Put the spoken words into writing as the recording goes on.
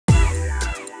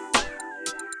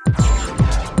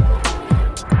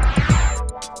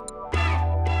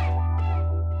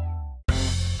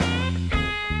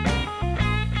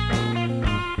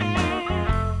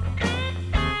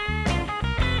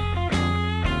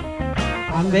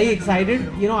I'm very excited.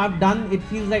 You know, it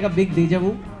feels like a big deja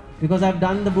vu because I've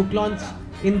done the book launch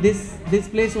in this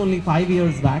place only 5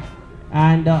 years back.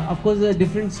 And of course, a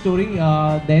different story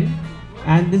then.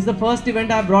 And this is the first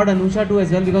event I brought Anusha to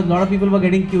as well, because a lot of people were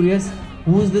getting curious.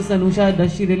 Who is this Anusha?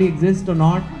 Does she really exist or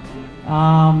not?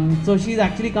 So she's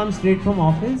actually come straight from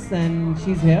office and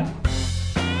she's here.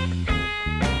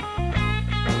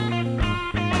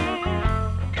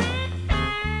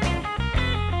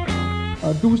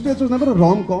 Two States was never a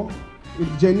rom-com.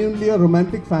 It's genuinely a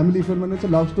romantic family film, and it's a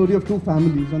love story of two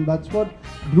families, and that's what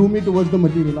drew me towards the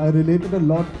material. I related a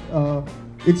lot.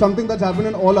 It's something that's happened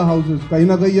in all our houses. कहीं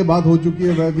ना कहीं ये बात हो चुकी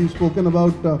है, where we've spoken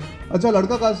about अच्छा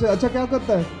लड़का कहाँ से, अच्छा क्या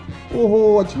करता है,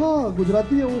 ओहो अच्छा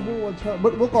गुजराती है, ओहो अच्छा.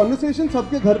 But वो conversation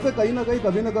सबके घर पे कहीं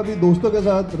ना कभी दोस्तों के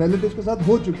साथ, relatives के साथ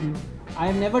हो चुकी है. I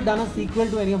have never done a sequel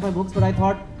to any of my books, but I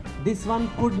thought this one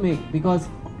could make, because,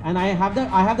 and I have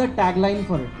the tagline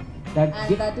for it.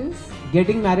 That is?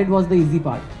 Getting married was the easy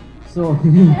part. So,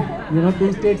 you know,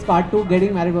 Two States Part 2,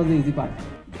 getting married was the easy part.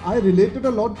 I related a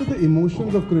lot to the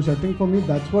emotions of Krish. I think for me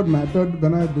that's what mattered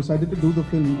when I decided to do the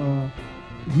film.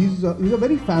 He's a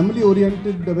very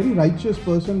family-oriented, a very righteous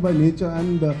person by nature,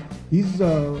 and he's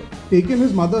taken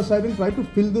his mother aside and tried to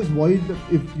fill this void.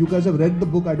 If you guys have read the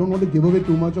book, I don't want to give away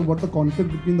too much of what the conflict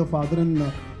between the father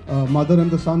and mother and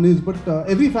the son is, but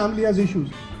every family has issues.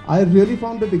 I really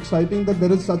found it exciting that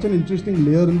there is such an interesting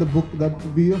layer in the book that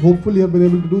we hopefully have been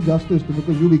able to do justice to,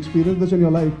 because you've experienced this in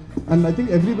your life, and I think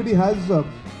everybody has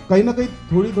कहीं ना कहीं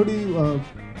थोड़ी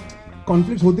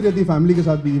conflicts होती रहती है family के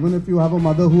साथ भी. Even if you have a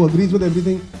mother who agrees with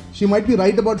everything, she might be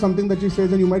right about something that she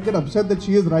says, and you might get upset that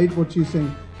she is right what she's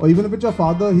saying. Or even if it's your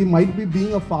father, he might be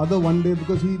being a father one day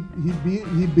because he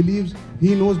believes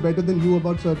he knows better than you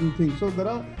about certain things. So there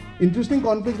are interesting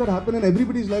conflicts that happen in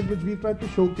everybody's life, which we tried to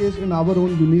showcase in our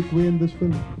own unique way in this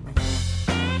film.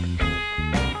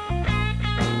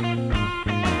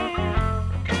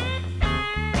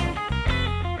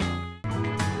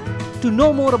 To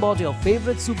know more about your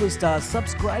favorite superstars,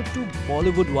 subscribe to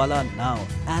Bollywood Wala now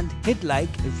and hit like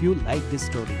if you like this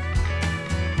story.